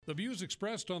The views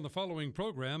expressed on the following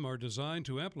program are designed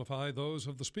to amplify those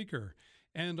of the speaker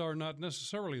and are not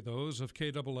necessarily those of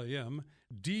KAAM,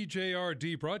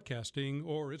 DJRD Broadcasting,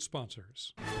 or its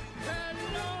sponsors.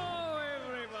 Hello,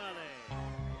 everybody!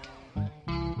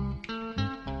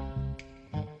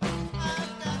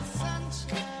 I've got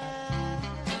sunshine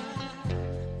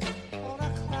on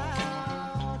a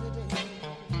cloudy day.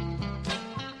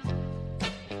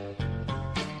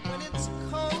 When it's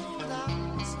cold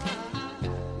outside,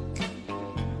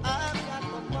 I've got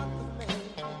the month of May.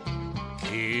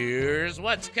 Here's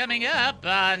what's coming up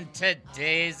on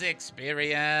today's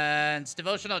experience.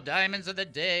 Devotional Diamonds of the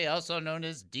Day, also known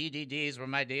as DDDs, where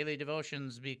my daily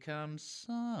devotions become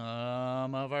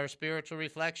some of our spiritual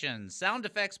reflections. Sound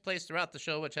effects placed throughout the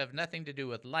show which have nothing to do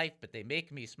with life, but they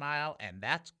make me smile, and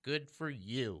that's good for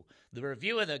you. The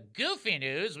review of the goofy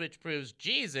news, which proves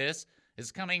Jesus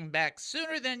is coming back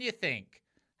sooner than you think.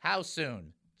 How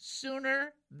soon?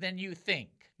 Sooner than you think.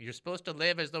 You're supposed to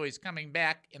live as though he's coming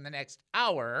back in the next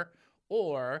hour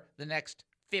or the next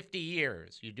 50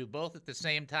 years. You do both at the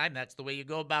same time. That's the way you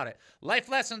go about it. Life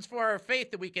lessons for our faith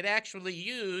that we could actually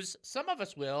use. Some of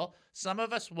us will, some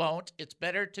of us won't. It's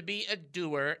better to be a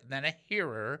doer than a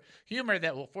hearer. Humor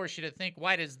that will force you to think,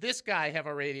 why does this guy have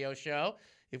a radio show?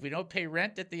 If we don't pay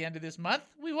rent at the end of this month,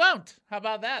 we won't. How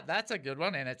about that? That's a good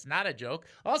one, and it's not a joke.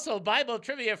 Also, Bible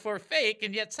trivia for fake,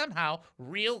 and yet somehow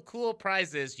real cool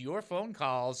prizes, your phone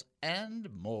calls, and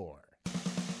more.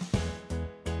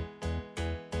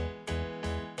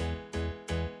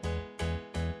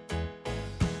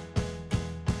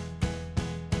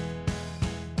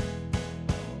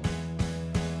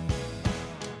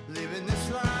 Living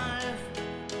this life,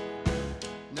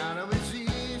 none of it's easy.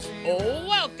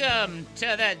 Welcome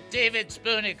to the David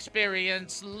Spoon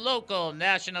Experience, local,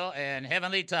 national, and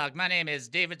heavenly talk. My name is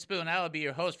David Spoon. I will be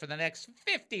your host for the next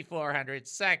 5,400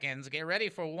 seconds. Get ready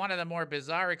for one of the more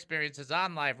bizarre experiences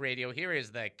on live radio. Here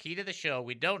is the key to the show.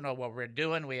 We don't know what we're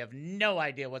doing. We have no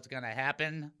idea what's going to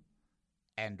happen,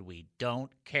 and we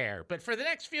don't care. But for the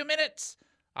next few minutes,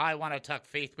 I want to talk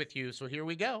faith with you, so here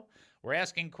we go. We're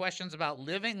asking questions about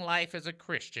living life as a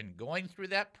Christian, going through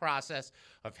that process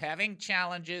of having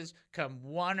challenges come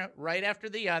one right after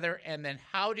the other, and then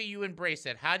how do you embrace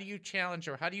it? How do you challenge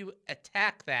or how do you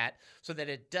attack that so that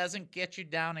it doesn't get you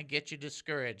down and get you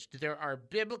discouraged? There are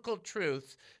biblical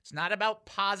truths. It's not about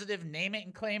positive name it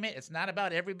and claim it. It's not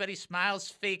about everybody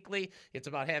smiles fakely. It's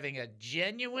about having a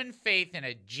genuine faith in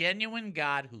a genuine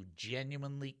God who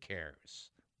genuinely cares.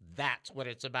 That's what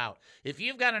it's about. If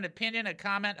you've got an opinion, a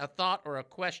comment, a thought, or a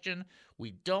question,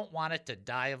 we don't want it to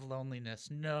die of loneliness.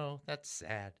 No, that's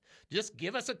sad. Just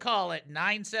give us a call at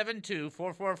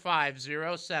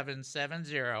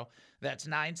 972-445-0770. That's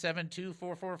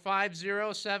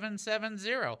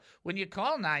 972-445-0770. When you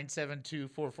call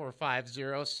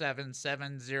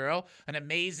 972-445-0770, an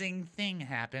amazing thing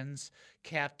happens.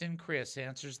 Captain Chris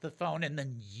answers the phone, and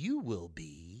then you will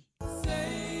be...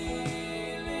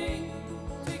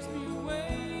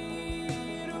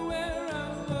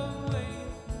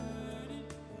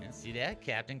 See that?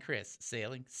 Captain Chris.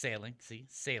 Sailing. See?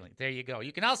 Sailing. There you go.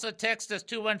 You can also text us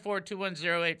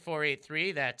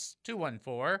 214-210-8483. That's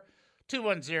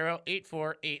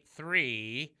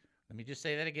 214-210-8483. Let me just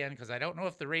say that again because I don't know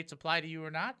if the rates apply to you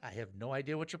or not. I have no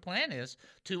idea what your plan is.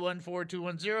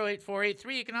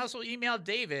 214-210-8483. You can also email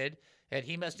David at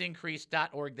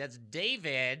hemustincrease.org. That's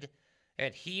David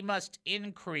at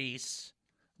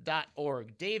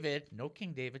hemustincrease.org. David, no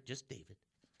King David, just David.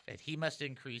 At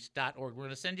hemustincrease.org. We're going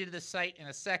to send you to the site in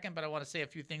a second, but I want to say a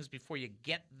few things before you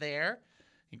get there. I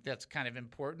think that's kind of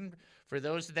important. For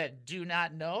those that do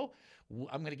not know,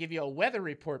 I'm going to give you a weather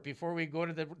report before we go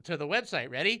to the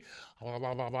website. Ready? How's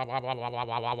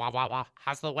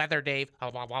the weather, Dave?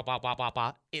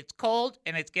 It's cold,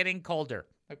 and it's getting colder.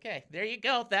 Okay, there you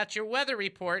go. That's your weather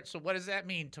report. So what does that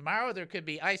mean? Tomorrow there could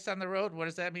be ice on the road. What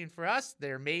does that mean for us?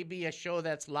 There may be a show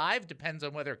that's live. Depends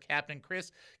on whether Captain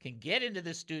Chris can get into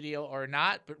the studio or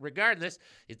not. But regardless,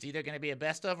 it's either going to be a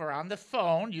best of or on the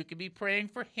phone. You can be praying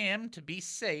for him to be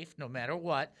safe no matter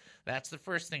what. That's the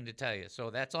first thing to tell you. So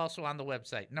that's also on the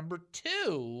website. Number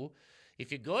two, if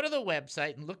you go to the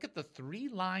website and look at the three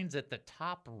lines at the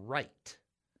top right,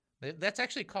 that's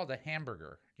actually called a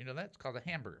hamburger. You know that? It's called a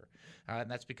hamburger. And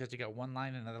that's because you got one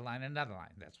line, another line, another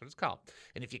line. That's what it's called.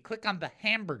 And if you click on the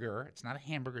hamburger, it's not a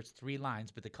hamburger, it's three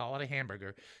lines, but they call it a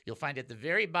hamburger. You'll find at the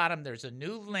very bottom there's a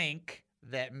new link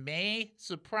that may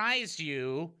surprise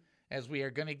you as we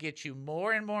are going to get you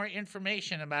more and more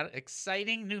information about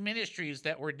exciting new ministries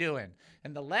that we're doing.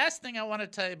 And the last thing I want to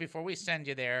tell you before we send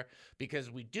you there,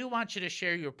 because we do want you to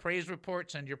share your praise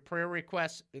reports and your prayer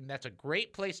requests, and that's a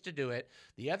great place to do it.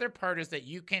 The other part is that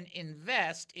you can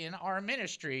invest in our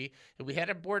ministry. And we had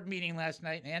a board meeting last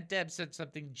night, and Aunt Deb said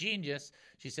something genius.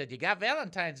 She said, you got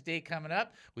Valentine's Day coming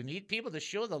up. We need people to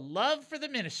show the love for the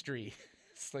ministry.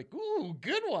 It's like, ooh,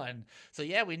 good one. So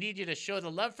yeah, we need you to show the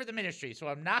love for the ministry. So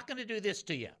I'm not going to do this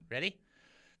to you. Ready?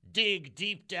 Dig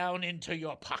deep down into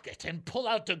your pocket and pull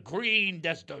out the green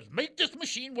dusters. Make this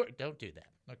machine work. Don't do that.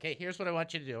 Okay, here's what I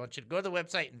want you to do. I want you to go to the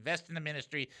website, invest in the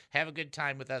ministry, have a good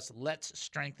time with us. Let's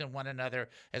strengthen one another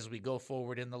as we go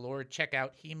forward in the Lord. Check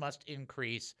out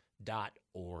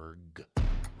hemustincrease.org.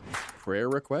 Prayer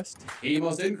request?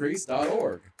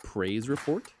 hemustincrease.org. Praise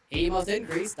report?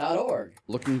 hemustincrease.org.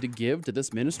 Looking to give to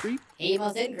this ministry?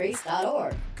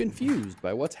 hemustincrease.org. Confused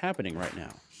by what's happening right now?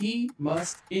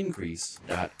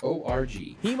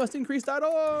 hemustincrease.org.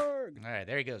 Hemustincrease.org! All right,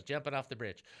 there he goes, jumping off the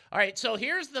bridge. All right, so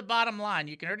here's the bottom line.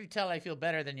 You can already tell I feel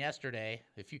better than yesterday.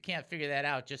 If you can't figure that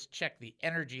out, just check the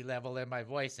energy level in my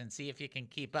voice and see if you can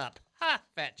keep up. Ha,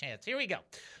 fat chance. Here we go.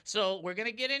 So we're going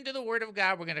to get into the Word of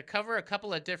God. We're going to cover a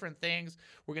couple of different things.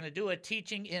 We're going to do a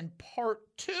teaching in part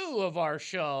 2 of our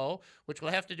show, which will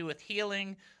have to do with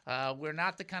healing. We're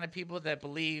not the kind of people that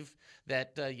believe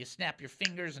that you snap your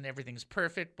fingers and everything's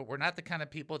perfect, but we're not the kind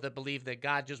of people that believe that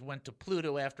God just went to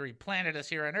Pluto after he planted us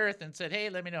here on Earth and said, hey,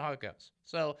 let me know how it goes.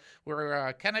 So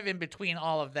we're kind of in between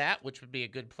all of that, which would be a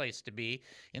good place to be.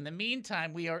 In the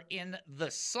meantime, we are in the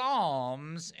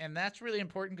Psalms, and that's really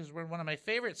important because we're in one of my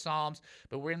favorite Psalms,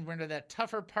 but we're into that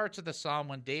tougher parts of the Psalm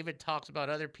when David talks about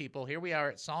other people. Here we are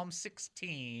at Psalm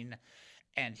 16,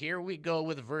 and here we go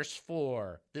with verse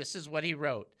 4. This is what he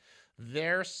wrote.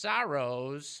 Their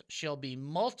sorrows shall be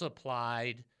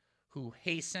multiplied who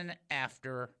hasten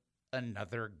after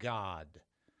another god.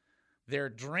 Their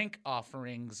drink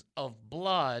offerings of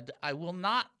blood I will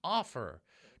not offer,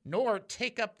 nor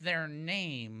take up their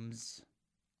names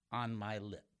on my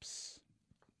lips.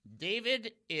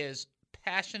 David is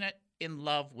passionate in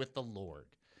love with the Lord.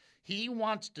 He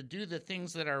wants to do the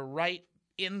things that are right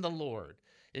in the Lord.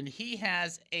 And he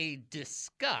has a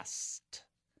disgust,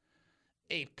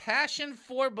 a passion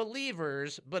for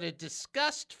believers, but a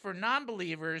disgust for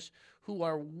non-believers who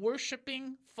are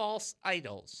worshiping false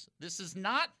idols. This is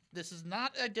not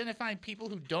identifying people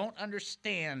who don't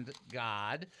understand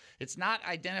God. It's not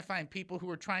identifying people who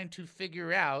are trying to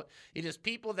figure out. It is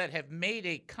people that have made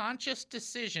a conscious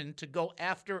decision to go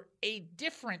after a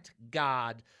different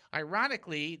God.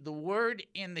 Ironically, the word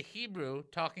in the Hebrew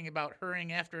talking about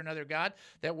hurrying after another God,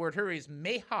 that word hurry is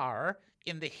mehar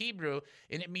in the Hebrew,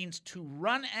 and it means to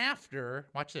run after,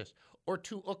 watch this, or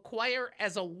to acquire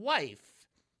as a wife.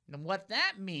 And what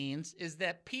that means is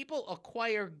that people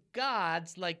acquire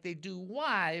gods like they do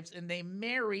wives, and they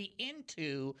marry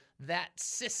into that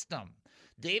system.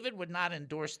 David would not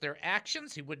endorse their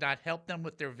actions. He would not help them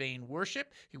with their vain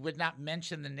worship. He would not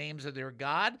mention the names of their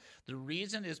God. The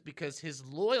reason is because his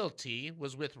loyalty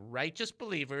was with righteous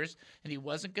believers, and he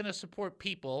wasn't going to support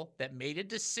people that made a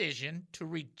decision to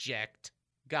reject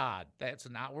God. That's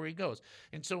not where he goes.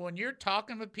 And so when you're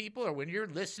talking with people or when you're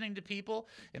listening to people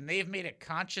and they've made a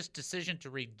conscious decision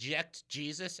to reject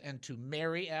Jesus and to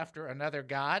marry after another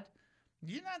God,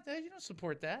 you don't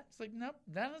support that. It's like, nope,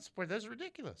 I don't support that. That's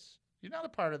ridiculous. You're not a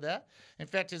part of that. In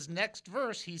fact, his next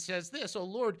verse, he says this, "O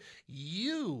Lord,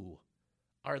 you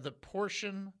are the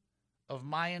portion of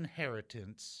my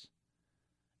inheritance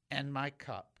and my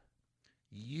cup.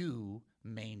 You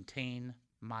maintain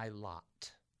my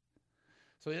lot."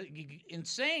 So in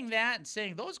saying that and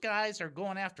saying those guys are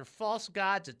going after false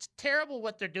gods, it's terrible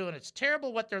what they're doing. It's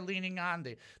terrible what they're leaning on.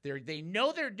 They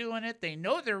know they're doing it. They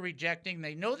know they're rejecting.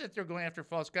 They know that they're going after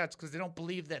false gods because they don't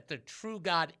believe that the true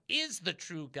God is the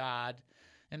true God.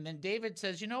 And then David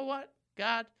says, you know what,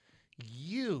 God,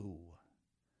 you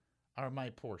are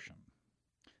my portion.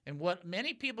 And what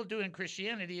many people do in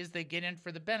Christianity is they get in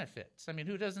for the benefits. I mean,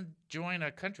 who doesn't join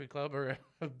a country club or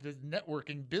a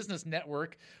business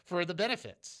network for the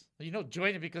benefits? You don't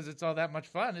join it because it's all that much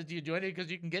fun. You join it because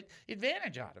you can get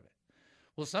advantage out of it.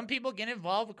 Well, some people get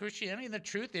involved with Christianity, and the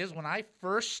truth is when I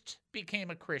first became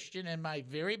a Christian in my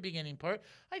very beginning part,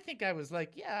 I think I was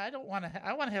like, yeah, I want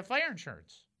to have fire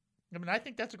insurance. I mean, I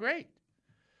think that's great.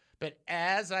 But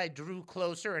as I drew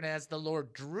closer and as the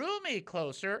Lord drew me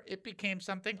closer, it became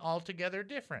something altogether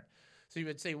different. So you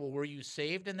would say, well, were you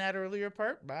saved in that earlier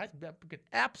part? I could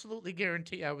absolutely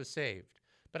guarantee I was saved,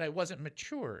 but I wasn't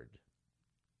matured.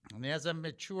 And as I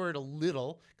matured a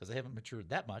little, because I haven't matured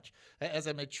that much, as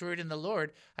I matured in the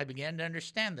Lord, I began to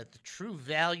understand that the true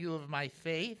value of my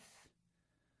faith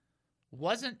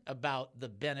wasn't about the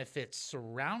benefits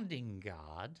surrounding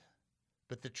God,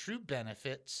 but the true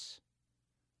benefits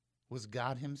was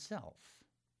God himself.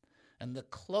 And the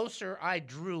closer I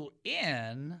drew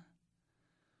in,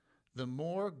 the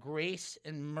more grace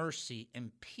and mercy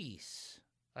and peace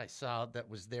I saw that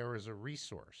was there as a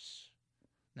resource.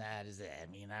 Now, does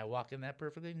that mean I walk in that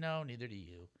perfectly? No, neither do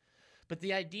you. But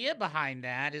the idea behind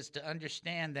that is to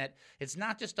understand that it's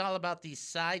not just all about these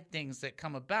side things that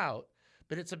come about,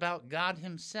 but it's about God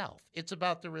himself. It's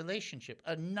about the relationship.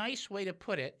 A nice way to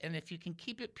put it, and if you can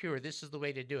keep it pure, this is the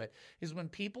way to do it, is when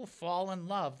people fall in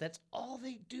love, that's all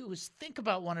they do is think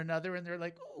about one another, and they're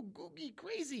like, oh, googie,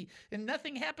 crazy, and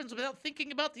nothing happens without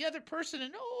thinking about the other person,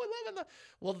 and oh, I love it.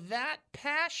 Well, that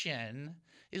passion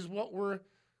is what we're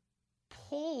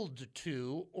pulled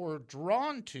to or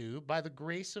drawn to by the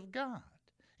grace of God.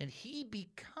 And he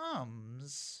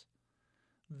becomes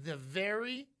the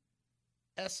very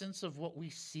essence of what we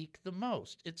seek the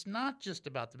most. It's not just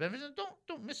about the benefits.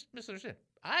 Don't misunderstand.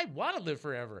 I want to live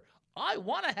forever. I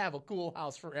want to have a cool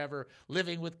house forever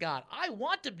living with God. I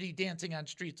want to be dancing on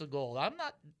streets of gold. I'm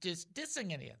not just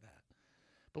dissing any of that.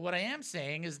 But what I am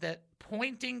saying is that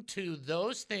pointing to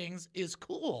those things is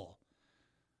cool.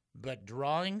 But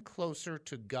drawing closer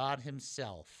to God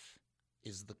himself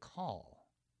is the call.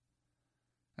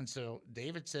 And so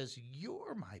David says,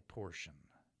 you're my portion.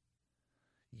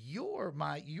 You're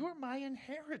my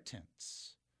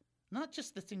inheritance. Not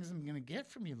just the things I'm going to get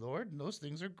from you, Lord, and those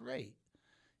things are great.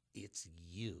 It's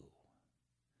you.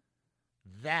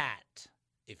 That,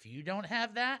 if you don't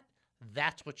have that,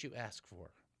 that's what you ask for.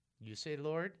 You say,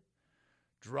 Lord,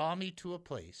 draw me to a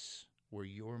place where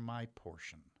you're my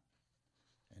portion.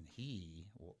 And he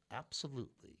will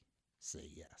absolutely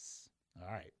say yes.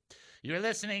 All right. You're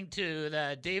listening to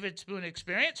the David Spoon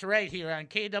Experience right here on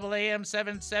KAAM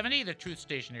 770, the truth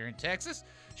station here in Texas.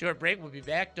 Short break. We'll be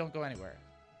back. Don't go anywhere.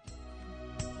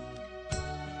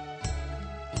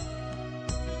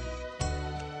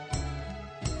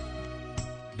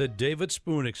 The David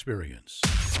Spoon Experience.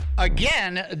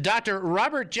 Again, Dr.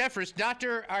 Robert Jeffress.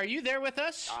 Doctor, are you there with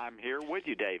us? I'm here with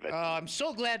you, David. I'm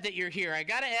so glad that you're here. I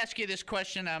got to ask you this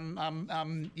question.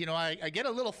 I get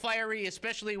a little fiery,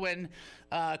 especially when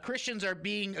Christians are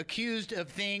being accused of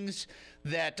things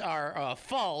that are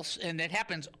false, and it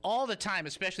happens all the time,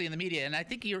 especially in the media. And I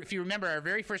think if you remember our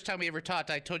very first time we ever talked,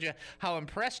 I told you how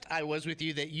impressed I was with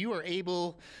you that you were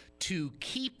able to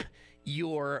keep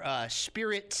your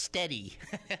spirit steady.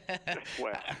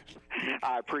 Well,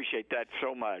 I appreciate that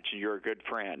so much. You're a good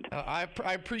friend. I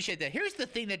appreciate that. Here's the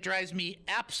thing that drives me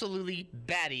absolutely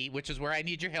batty, which is where I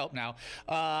need your help now.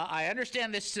 I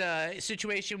understand this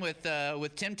situation with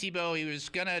Tim Tebow. He was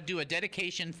going to do a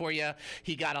dedication for you.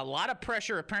 He got a lot of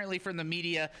pressure, apparently, from the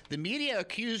media. The media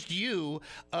accused you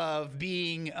of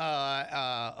being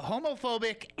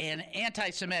homophobic and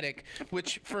anti-Semitic,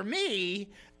 which for me,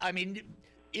 I mean,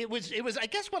 It was. I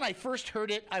guess when I first heard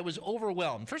it, I was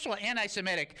overwhelmed. First of all,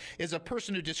 anti-Semitic is a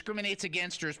person who discriminates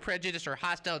against or is prejudiced or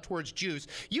hostile towards Jews.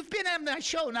 You've been on my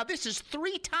show now. This is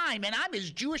 3 times, and I'm as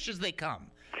Jewish as they come.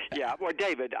 Yeah, well,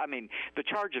 David, I mean, the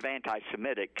charge of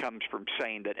anti-Semitic comes from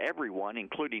saying that everyone,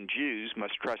 including Jews,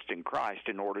 must trust in Christ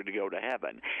in order to go to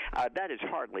heaven. That is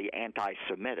hardly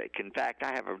anti-Semitic. In fact,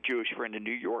 I have a Jewish friend in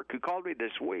New York who called me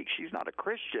this week. She's not a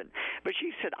Christian, but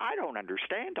she said, I don't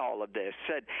understand all of this.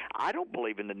 Said, I don't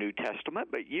believe in the New Testament,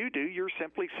 but you do. You're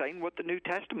simply saying what the New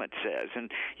Testament says.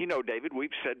 And, you know, David,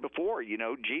 we've said before, you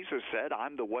know, Jesus said,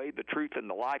 I'm the way, the truth, and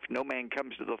the life. No man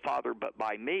comes to the Father but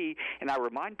by me. And I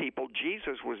remind people,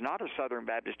 Jesus was not a Southern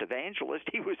Baptist evangelist.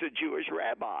 He was a Jewish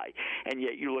rabbi. And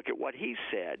yet you look at what he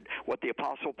said, what the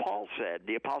Apostle Paul said,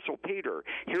 the Apostle Peter.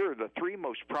 Here are the 3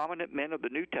 most prominent men of the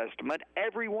New Testament,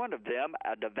 every one of them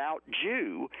a devout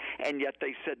Jew, and yet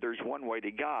they said there's one way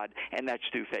to God, and that's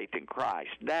through faith in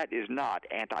Christ. That is not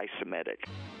anti-Semitic.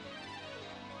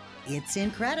 It's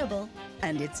incredible,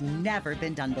 and it's never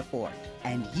been done before.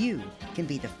 And you can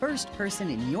be the first person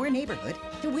in your neighborhood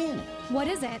to win. What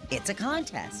is it? It's a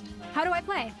contest. How do I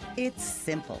play? It's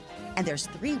simple, and there's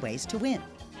 3 ways to win.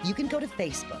 You can go to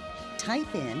Facebook,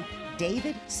 type in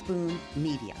David Spoon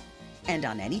Media, and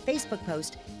on any Facebook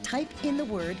post, type in the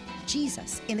word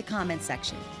Jesus in the comment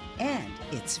section, and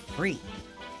it's free.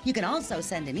 You can also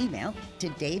send an email to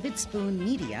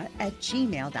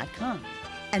davidspoonmedia@gmail.com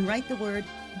and write the word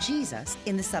Jesus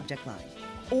in the subject line.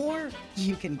 Or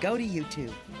you can go to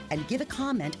YouTube and give a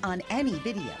comment on any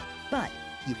video, but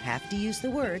you have to use the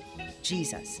word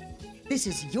Jesus. This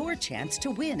is your chance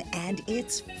to win, and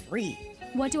it's free.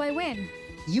 What do I win?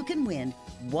 you can win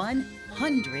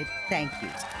 100 thank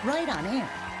yous right on air.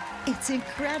 It's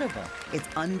incredible. It's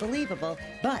unbelievable,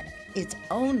 but it's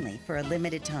only for a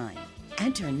limited time.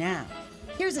 Enter now.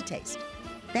 Here's a taste.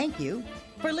 Thank you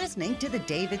for listening to the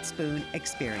David Spoon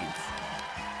Experience.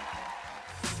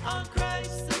 On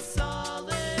Christ the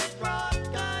solid rock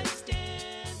I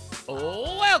stand.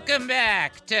 Welcome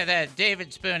back to the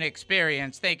David Spoon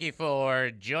Experience. Thank you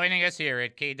for joining us here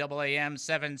at KAAM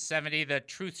 770, the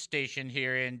truth station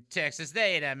here in Texas.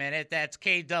 Wait a minute, that's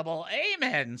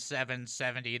KAAM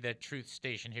 770, the truth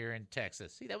station here in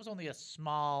Texas. See, that was only a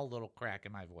small little crack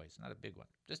in my voice, not a big one,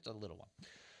 just a little one.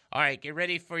 All right, get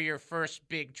ready for your first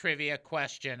big trivia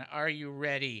question. Are you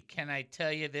ready? Can I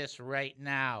tell you this right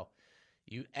now?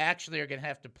 You actually are going to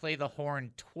have to play the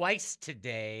horn twice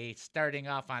today, starting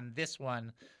off on this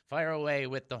one. Fire away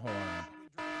with the horn.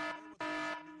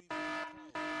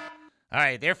 All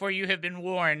right, therefore you have been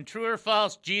warned. True or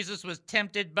false, Jesus was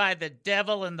tempted by the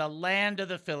devil in the land of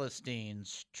the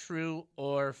Philistines. True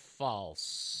or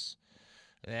false?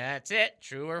 That's it.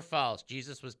 True or false?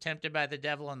 Jesus was tempted by the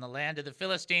devil in the land of the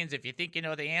Philistines. If you think you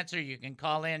know the answer, you can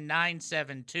call in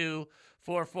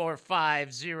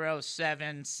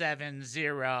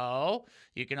 972-445-0770.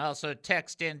 You can also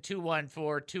text in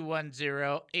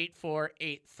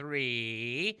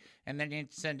 214-210-8483. And then you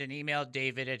can send an email,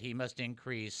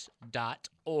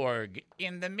 david@hemustincrease.org.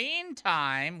 In the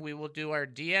meantime, we will do our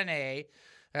DNA.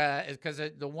 Because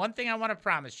the one thing I want to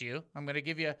promise you, I'm going to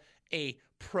give you a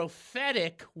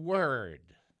prophetic word,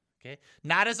 okay?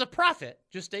 Not as a prophet,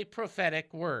 just a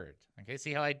prophetic word, okay?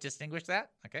 See how I distinguish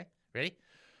that? Okay, ready?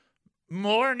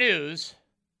 More news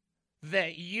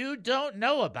that you don't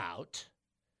know about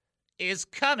is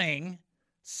coming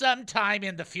sometime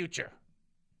in the future.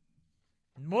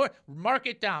 More, mark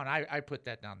it down. I put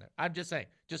that down there. I'm just saying,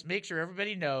 just make sure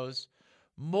everybody knows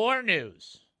more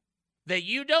news that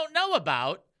you don't know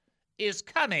about is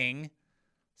coming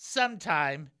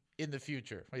sometime in the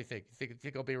future. What do you think? You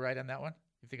think I'll be right on that one?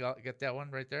 You think I'll get that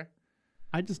one right there?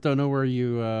 I just don't know where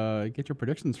you get your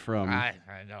predictions from. I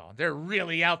know. They're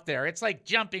really out there. It's like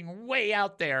jumping way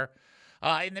out there.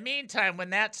 In the meantime, when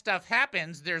that stuff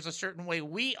happens, there's a certain way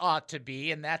we ought to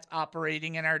be, and that's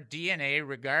operating in our DNA,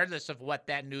 regardless of what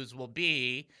that news will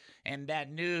be. And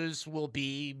that news will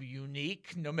be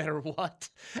unique no matter what,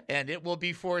 and it will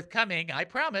be forthcoming, I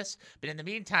promise. But in the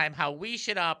meantime, how we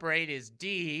should operate is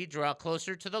D, draw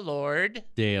closer to the Lord.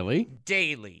 Daily.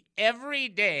 Every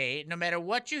day, no matter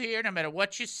what you hear, no matter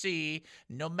what you see,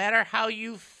 no matter how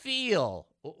you feel.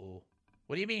 Uh-oh.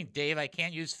 What do you mean, Dave? I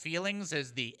can't use feelings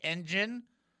as the engine?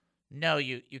 No,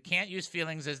 you can't use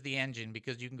feelings as the engine,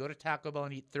 because you can go to Taco Bell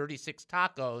and eat 36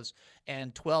 tacos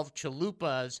and 12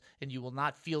 chalupas, and you will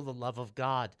not feel the love of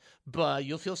God. But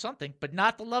you'll feel something, but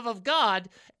not the love of God,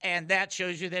 and that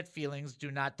shows you that feelings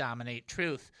do not dominate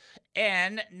truth.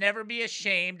 And never be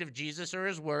ashamed of Jesus or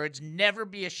his words. Never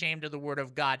be ashamed of the word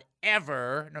of God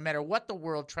ever, no matter what the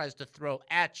world tries to throw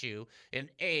at you. And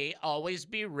A, always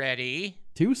be ready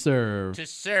to serve. To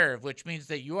serve, which means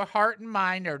that your heart and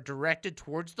mind are directed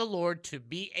towards the Lord to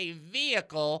be a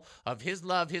vehicle of his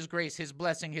love, his grace, his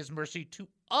blessing, his mercy to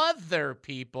other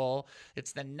people.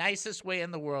 It's the nicest way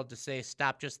in the world to say,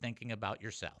 stop just thinking about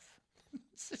yourself.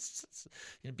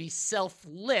 Be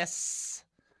selfless,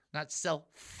 not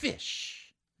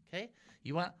selfish, okay?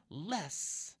 You want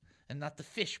less and not the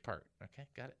fish part, okay?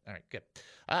 Got it? All right, good.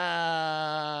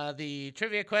 The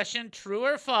trivia question, true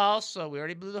or false? So we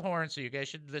already blew the horn, so you guys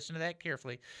should listen to that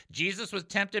carefully. Jesus was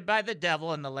tempted by the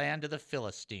devil in the land of the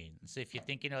Philistines. If you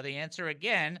think you know the answer,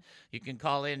 again, you can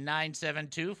call in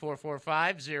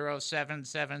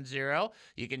 972-445-0770.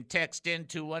 You can text in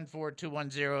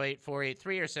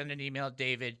 214-210-8483 or send an email,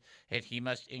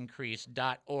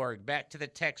 david@hemustincrease.org. Back to the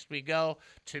text we go.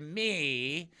 To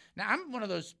me, now I'm one of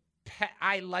those,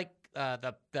 I like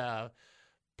the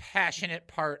passionate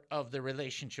part of the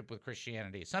relationship with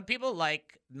Christianity. Some people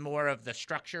like more of the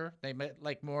structure. They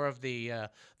like more of the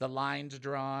lines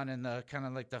drawn and the kind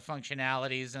of like the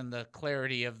functionalities and the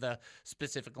clarity of the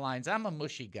specific lines. I'm a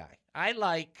mushy guy. I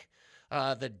like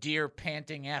the deer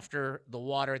panting after the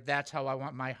water. That's how I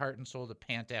want my heart and soul to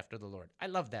pant after the Lord. I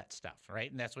love that stuff,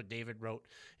 right? And that's what David wrote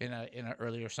in an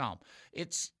earlier psalm.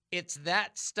 It's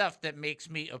that stuff that makes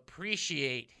me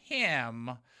appreciate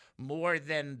him more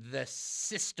than the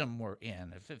system we're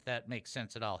in, if that makes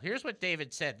sense at all. Here's what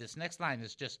David said. This next line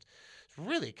is just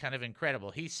really kind of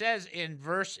incredible. He says in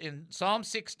Psalm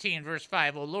 16, verse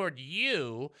 5, "O Lord,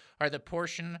 you are the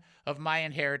portion of my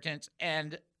inheritance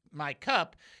and my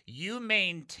cup. You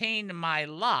maintain my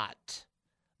lot.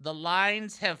 The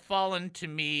lines have fallen to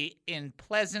me in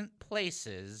pleasant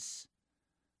places.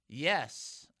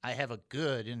 Yes, I have a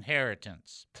good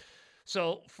inheritance.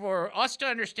 So for us to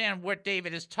understand what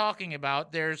David is talking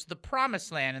about, there's the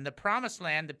Promised Land. In the Promised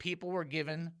Land, the people were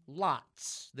given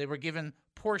lots. They were given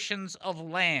portions of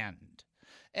land.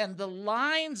 And the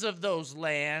lines of those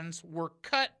lands were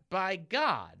cut by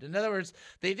God. In other words,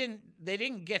 they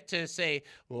didn't get to say,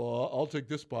 well, I'll take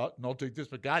this spot and I'll take this.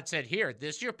 But God said, here,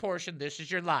 this is your portion, this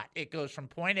is your lot. It goes from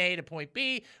point A to point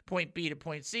B to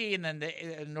point C, and then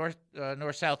the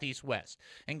north, south, east, west.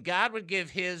 And God would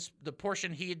give the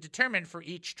portion he had determined for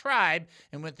each tribe,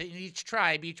 and within each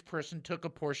tribe, each person took a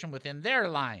portion within their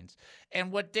lines.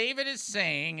 And what David is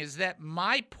saying is that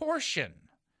my portion,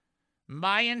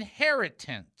 my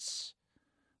inheritance,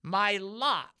 my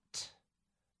lot,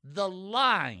 the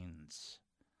lines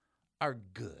are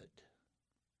good.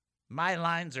 My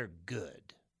lines are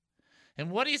good.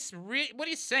 And what he's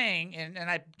saying, and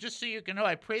I just so you can know,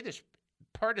 I pray this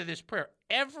part of this prayer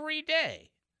every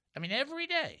day. I mean, every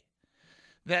day,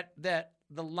 that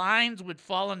the lines would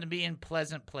fall unto me in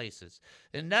pleasant places.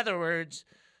 In other words,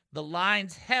 the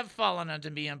lines have fallen unto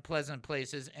me in pleasant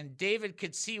places, and David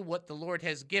could see what the Lord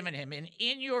has given him. And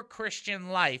in your Christian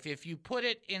life, if you put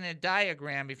it in a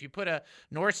diagram, if you put a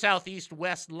north, south, east,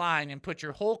 west line and put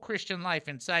your whole Christian life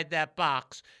inside that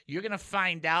box, you're going to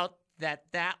find out that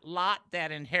lot,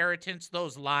 that inheritance,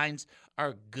 those lines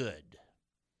are good.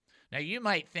 Now, you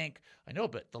might think, I know,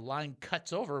 but the line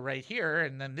cuts over right here,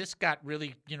 and then this got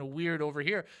really, weird over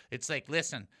here. It's like,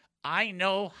 listen, I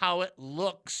know how it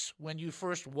looks when you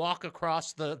first walk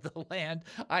across the land.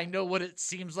 I know what it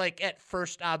seems like at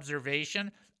first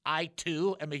observation. I,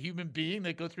 too, am a human being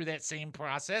that go through that same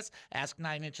process. Ask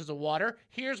 9 inches of water.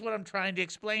 Here's what I'm trying to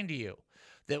explain to you.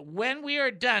 That when we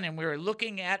are done and we're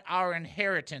looking at our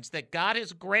inheritance that God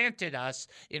has granted us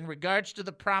in regards to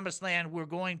the Promised Land, we're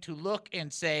going to look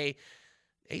and say,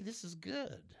 hey, this is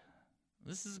good.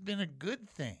 This has been a good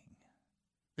thing.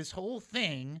 This whole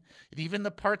thing, even the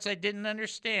parts I didn't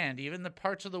understand, even the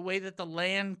parts of the way that the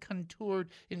land contoured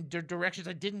in directions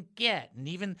I didn't get, and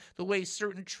even the way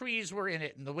certain trees were in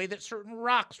it, and the way that certain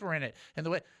rocks were in it, and the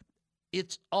way,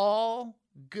 it's all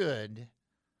good.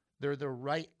 They're the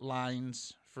right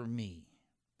lines for me.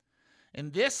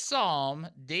 In this psalm,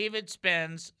 David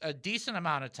spends a decent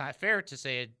amount of time, fair to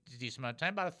say a decent amount of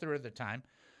time, about a third of the time,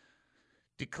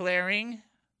 declaring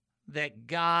that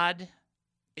God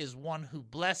is one who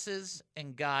blesses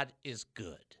and God is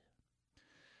good.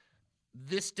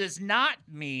 This does not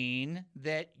mean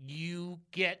that you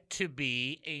get to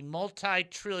be a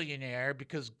multi-trillionaire,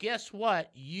 because guess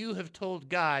what? You have told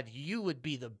God you would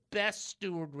be the best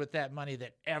steward with that money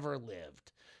that ever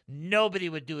lived. Nobody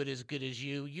would do it as good as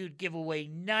you. You'd give away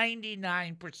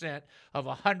 99% of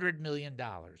 $100 million,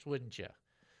 wouldn't you?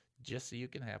 Just so you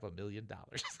can have $1 million.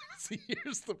 See,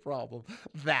 here's the problem.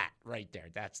 That right there,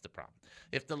 that's the problem.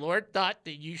 If the Lord thought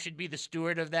that you should be the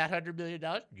steward of that $100 million,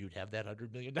 you'd have that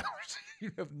 $100 million. You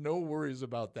have no worries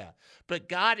about that. But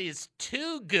God is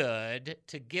too good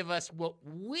to give us what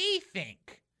we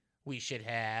think we should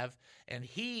have, and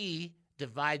he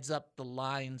divides up the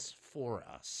lines for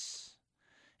us.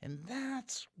 And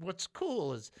that's what's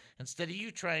cool, is instead of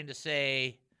you trying to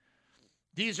say,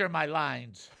 these are my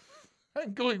lines,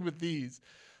 I'm going with these,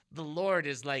 the Lord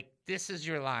is like, this is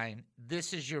your line,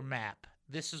 this is your map,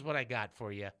 this is what I got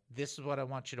for you, this is what I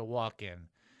want you to walk in,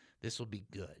 this will be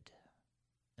good.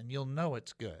 And you'll know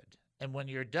it's good. And when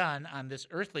you're done on this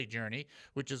earthly journey,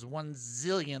 which is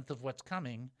 1/zillionth of what's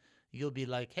coming, you'll be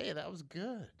like, hey, that was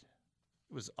good.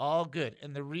 It was all good.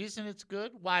 And the reason it's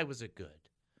good, why was it good?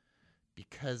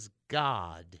 Because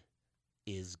God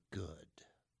is good.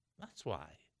 That's why.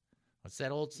 What's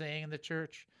that old saying in the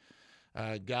church?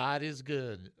 God is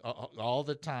good all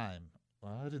the time.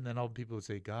 What? And then all people would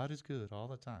say, God is good all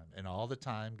the time. And all the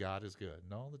time, God is good.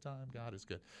 And all the time, God is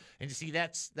good. And you see,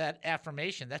 that's that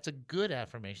affirmation. That's a good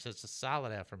affirmation. That's a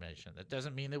solid affirmation. That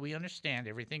doesn't mean that we understand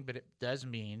everything, but it does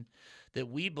mean that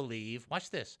we believe, watch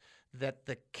this, that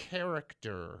the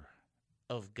character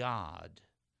of God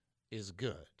is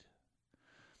good.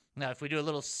 Now, if we do a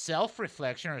little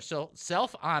self-reflection or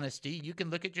self-honesty, you can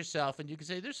look at yourself and you can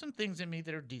say, there's some things in me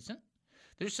that are decent.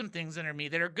 There's some things in me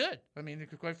that are good. I mean,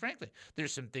 quite frankly,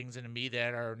 there's some things in me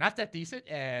that are not that decent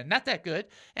and not that good.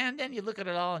 And then you look at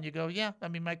it all and you go, yeah, I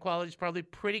mean, my quality is probably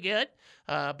pretty good.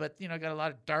 But, I got a lot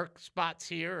of dark spots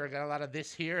here, or I got a lot of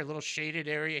this here, a little shaded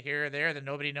area here or there that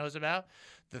nobody knows about.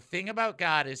 The thing about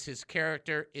God is his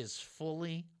character is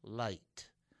fully light.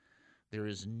 There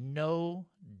is no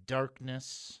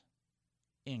darkness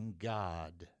in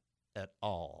God at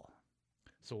all.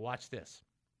 So watch this.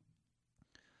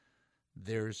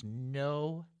 There's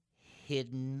no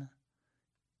hidden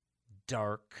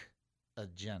dark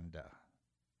agenda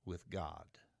with God.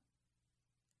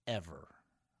 Ever.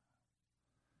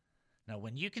 Now,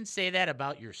 when you can say that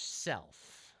about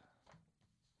yourself,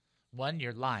 one,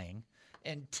 you're lying,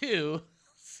 and two,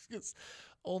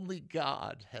 only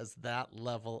God has that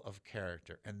level of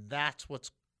character. And that's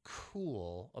what's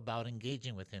cool about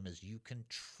engaging with him, is you can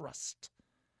trust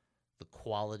the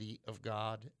quality of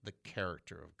God, the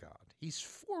character of God. He's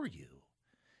for you.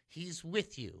 He's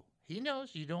with you. He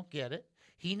knows you don't get it.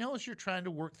 He knows you're trying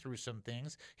to work through some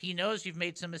things. He knows you've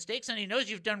made some mistakes, and he knows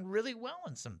you've done really well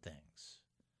in some things.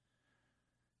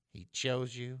 He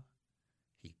chose you.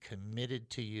 He committed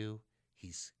to you.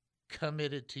 He's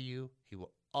committed to you. He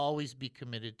will always be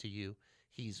committed to you.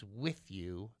 He's with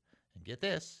you. And get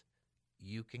this,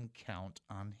 you can count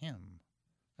on him.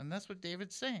 And that's what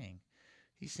David's saying.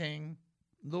 He's saying,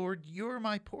 Lord, you're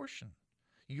my portion.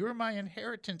 You're my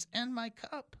inheritance and my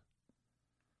cup.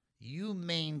 You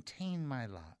maintain my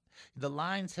lot. The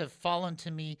lines have fallen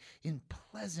to me in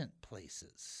pleasant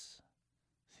places.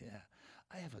 Yeah,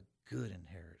 I have a good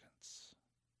inheritance.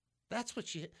 That's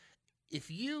what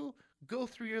if you go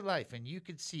through your life and you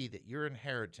could see that your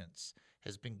inheritance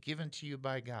has been given to you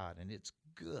by God and it's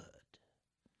good,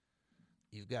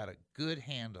 you've got a good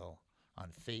handle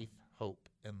on faith, hope,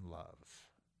 and love.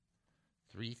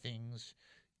 3 things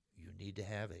you need to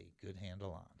have a good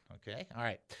handle on. Okay? All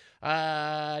right.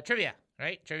 Trivia,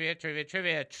 right?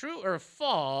 Trivia. True or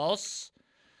false?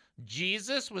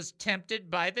 Jesus was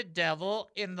tempted by the devil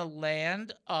in the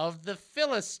land of the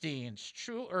Philistines.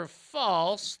 True or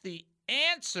false? The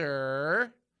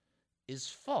answer is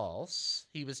false.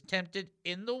 He was tempted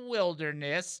in the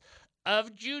wilderness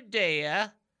of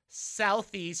Judea,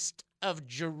 southeast of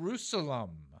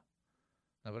Jerusalem.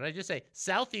 Now, what did I just say?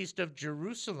 Southeast of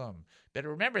Jerusalem. Better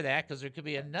remember that, because there could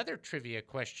be another trivia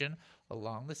question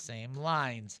along the same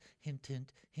lines. Hint,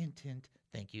 hint, hint, hint.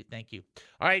 Thank you.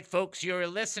 All right, folks, you're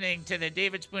listening to the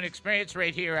David Spoon Experience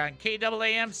right here on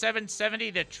KAAM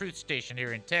 770, the Truth Station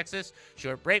here in Texas.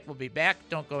 Short break. We'll be back.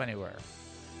 Don't go anywhere.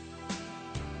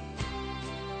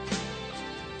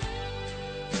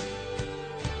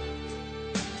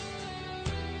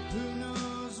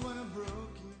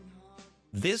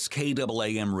 This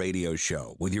KAAM radio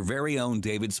show with your very own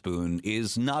David Spoon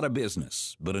is not a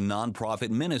business, but a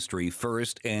nonprofit ministry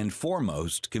first and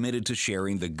foremost committed to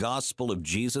sharing the gospel of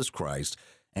Jesus Christ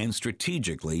and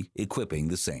strategically equipping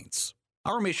the saints.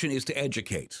 Our mission is to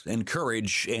educate,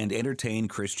 encourage, and entertain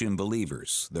Christian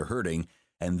believers, the hurting,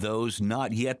 and those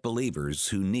not yet believers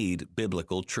who need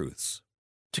biblical truths.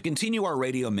 To continue our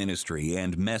radio ministry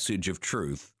and message of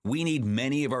truth, we need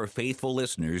many of our faithful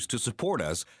listeners to support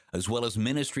us, as well as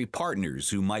ministry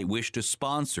partners who might wish to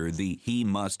sponsor the He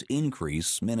Must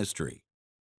Increase ministry.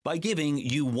 By giving,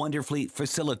 you wonderfully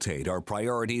facilitate our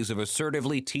priorities of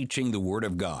assertively teaching the Word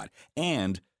of God,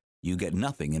 and you get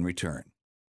nothing in return.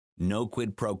 No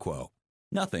quid pro quo.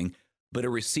 Nothing but a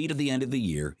receipt at the end of the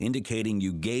year indicating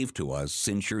you gave to us,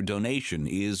 since your donation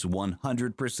is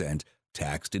 100%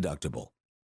 tax deductible.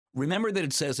 Remember that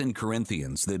it says in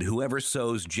Corinthians that whoever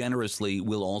sows generously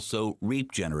will also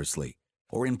reap generously.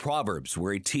 Or in Proverbs,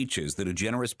 where it teaches that a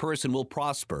generous person will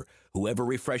prosper. Whoever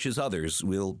refreshes others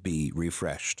will be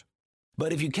refreshed.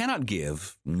 But if you cannot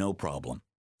give, no problem.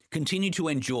 Continue to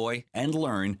enjoy and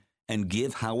learn and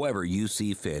give however you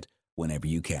see fit whenever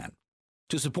you can.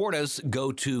 To support us,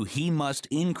 go to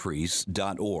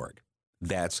hemustincrease.org.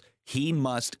 That's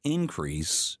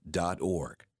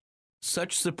hemustincrease.org.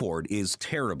 Such support is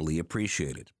terribly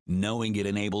appreciated, knowing it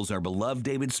enables our beloved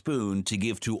David Spoon to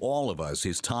give to all of us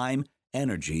his time,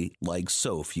 energy, like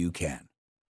so few can.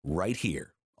 Right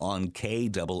here on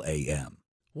KAAM.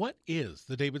 What is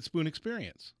the David Spoon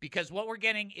Experience? Because what we're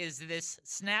getting is this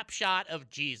snapshot of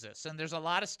Jesus. And there's a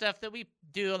lot of stuff that we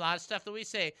do, a lot of stuff that we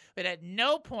say, but at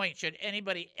no point should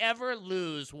anybody ever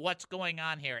lose what's going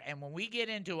on here. And when we get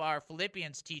into our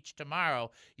Philippians teach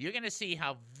tomorrow, you're going to see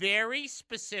how very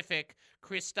specific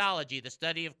Christology, the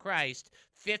study of Christ,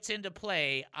 fits into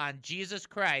play on Jesus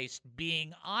Christ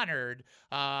being honored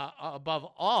above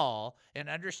all, and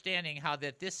understanding how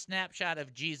that this snapshot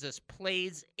of Jesus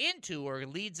plays into or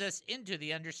leads us into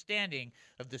the understanding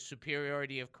of the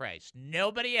superiority of Christ.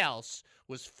 Nobody else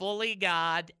was fully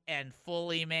God and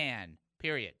fully man,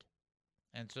 period.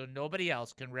 And so nobody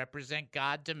else can represent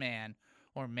God to man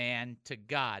or man to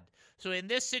God. So in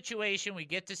this situation, we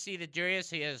get to see that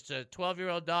Darius, he has a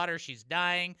 12-year-old daughter. She's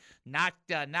dying. Not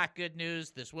good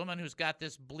news. This woman who's got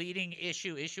this bleeding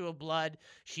issue of blood,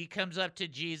 she comes up to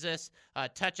Jesus,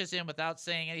 touches him without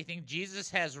saying anything. Jesus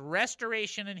has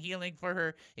restoration and healing for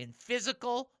her in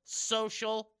physical,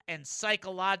 social, and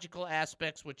psychological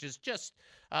aspects, which is just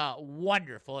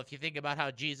wonderful if you think about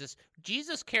how Jesus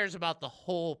cares about the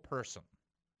whole person.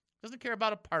 Doesn't care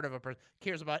about a part of a person.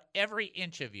 Cares about every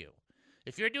inch of you.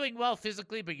 If you're doing well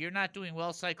physically, but you're not doing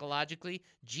well psychologically,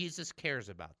 Jesus cares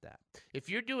about that. If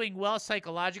you're doing well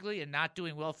psychologically and not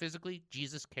doing well physically,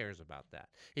 Jesus cares about that.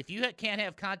 If you can't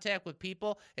have contact with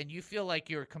people and you feel like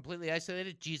you're completely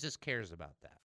isolated, Jesus cares about that.